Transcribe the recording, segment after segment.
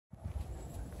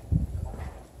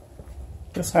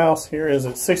This house here is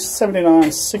at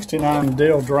 7969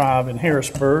 Dell Drive in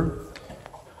Harrisburg.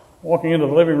 Walking into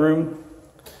the living room,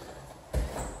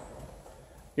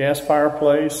 gas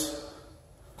fireplace,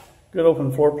 good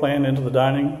open floor plan into the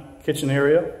dining kitchen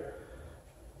area.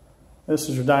 This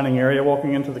is your dining area.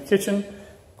 Walking into the kitchen,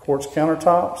 quartz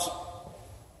countertops,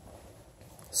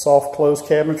 soft closed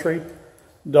cabinetry,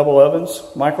 double ovens,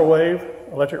 microwave,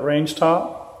 electric range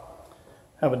top.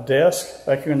 Have a desk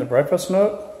back here in the breakfast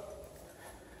nook.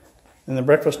 In the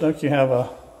breakfast nook you have a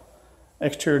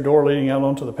exterior door leading out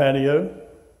onto the patio.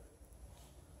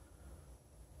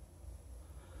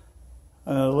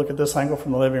 Look at this angle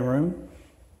from the living room.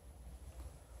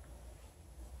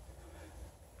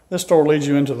 This door leads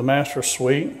you into the master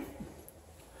suite.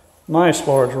 Nice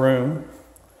large room.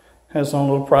 Has its own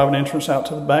little private entrance out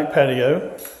to the back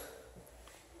patio.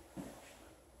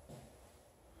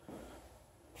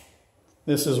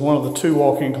 This is one of the two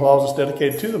walk-in closets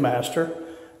dedicated to the master.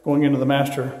 Going into the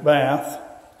master bath.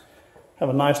 Have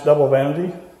a nice double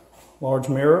vanity, large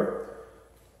mirror.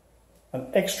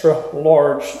 An extra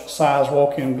large size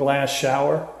walk-in glass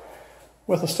shower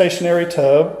with a stationary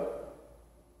tub.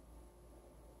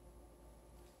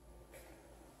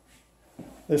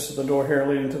 This is the door here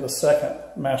leading to the second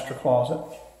master closet.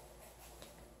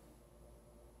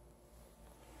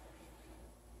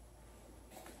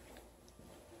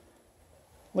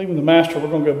 Leaving the master, we're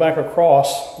going to go back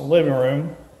across the living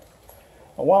room.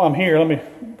 While I'm here, let me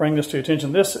bring this to your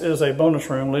attention. This is a bonus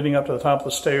room leading up to the top of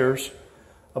the stairs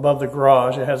above the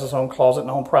garage. It has its own closet and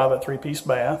own private three-piece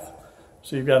bath.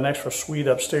 So you've got an extra suite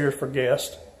upstairs for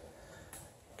guests.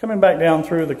 Coming back down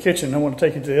through the kitchen, I want to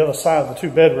take you to the other side of the two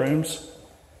bedrooms.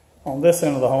 On this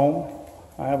end of the home,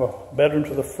 I have a bedroom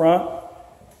to the front,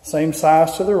 same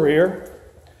size to the rear.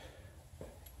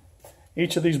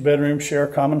 Each of these bedrooms share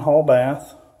a common hall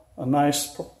bath, a nice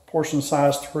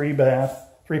proportion-sized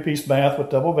three-piece bath with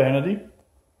double vanity.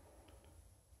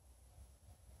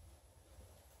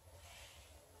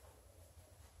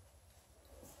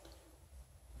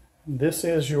 This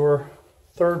is your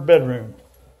third bedroom.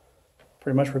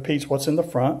 Pretty much repeats what's in the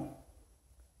front.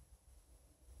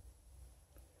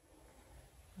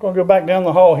 I'm going to go back down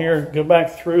the hall here, go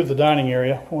back through the dining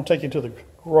area. I want to take you to the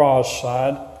garage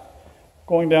side.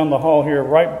 Going down the hall here,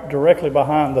 right directly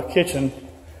behind the kitchen,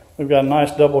 we've got a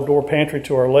nice double door pantry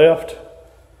to our left.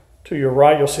 To your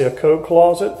right, you'll see a coat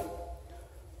closet.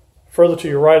 Further to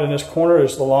your right in this corner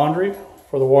is the laundry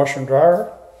for the washer and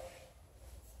dryer.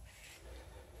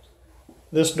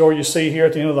 This door you see here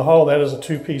at the end of the hall, that is a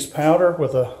two-piece powder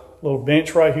with a little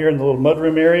bench right here in the little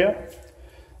mudroom area.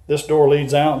 This door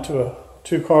leads out into a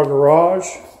two-car garage.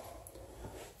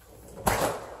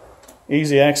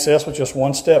 Easy access with just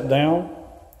one step down.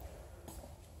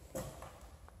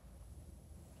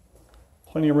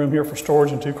 Plenty of room here for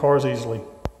storage and two cars easily.